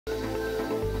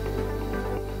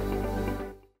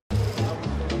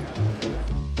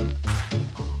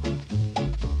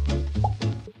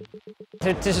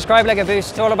To describe LEGO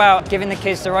Boost, it's all about giving the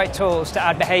kids the right tools to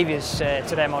add behaviours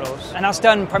to their models. And that's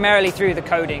done primarily through the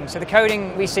coding. So the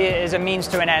coding, we see it as a means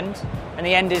to an end, and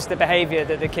the end is the behaviour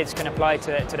that the kids can apply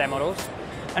to their models.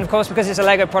 And of course, because it's a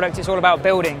LEGO product, it's all about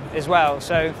building as well.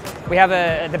 So we have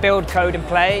the build, code and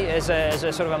play as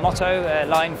a sort of a motto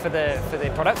line for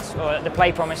the product, or the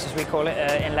play promise as we call it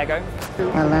in LEGO.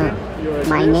 Hello,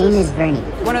 my name is Vernie.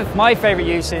 One of my favourite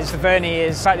uses for Vernie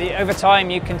is the fact that over time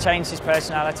you can change his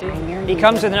personality. He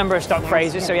comes with a number of stock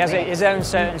phrases, so he has his own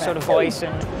certain sort of voice.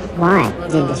 And why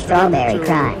did the strawberry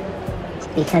cry?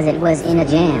 Because it was in a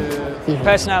jam.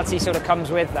 Personality sort of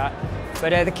comes with that.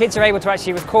 But the kids are able to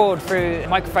actually record through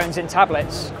microphones in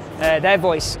tablets their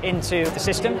voice into the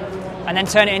system and then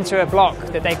turn it into a block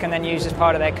that they can then use as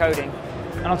part of their coding.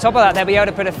 And on top of that, they'll be able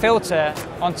to put a filter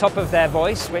on top of their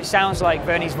voice, which sounds like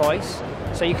Vernie's voice.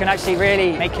 So you can actually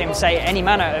really make him say any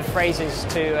manner of phrases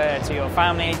to your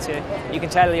family. You can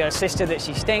tell your sister that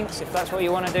she stinks, if that's what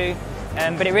you want to do.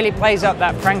 But it really plays up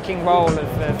that pranking role of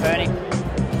Vernie.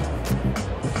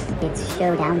 It's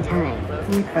showdown time,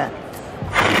 Crook.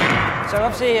 So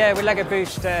obviously with LEGO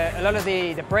Boost, a lot of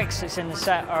the bricks that's in the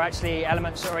set are actually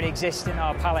elements that already exist in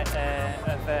our palette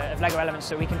of LEGO elements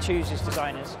that we can choose as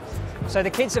designers. So the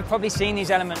kids have probably seen these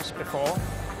elements before,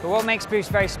 but what makes Boost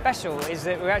very special is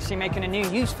that we're actually making a new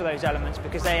use for those elements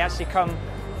because they actually come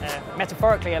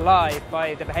metaphorically alive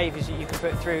by the behaviours that you can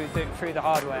put through the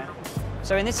hardware.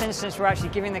 So in this instance, we're actually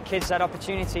giving the kids that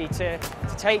opportunity to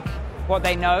take what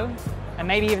they know and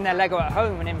maybe even their LEGO at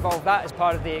home and involve that as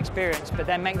part of the experience, but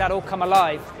then make that all come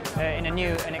alive in a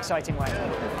new and exciting way.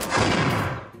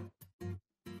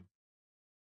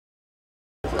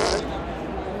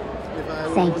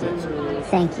 Thank you.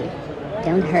 Thank you.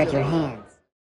 Don't hurt your hand.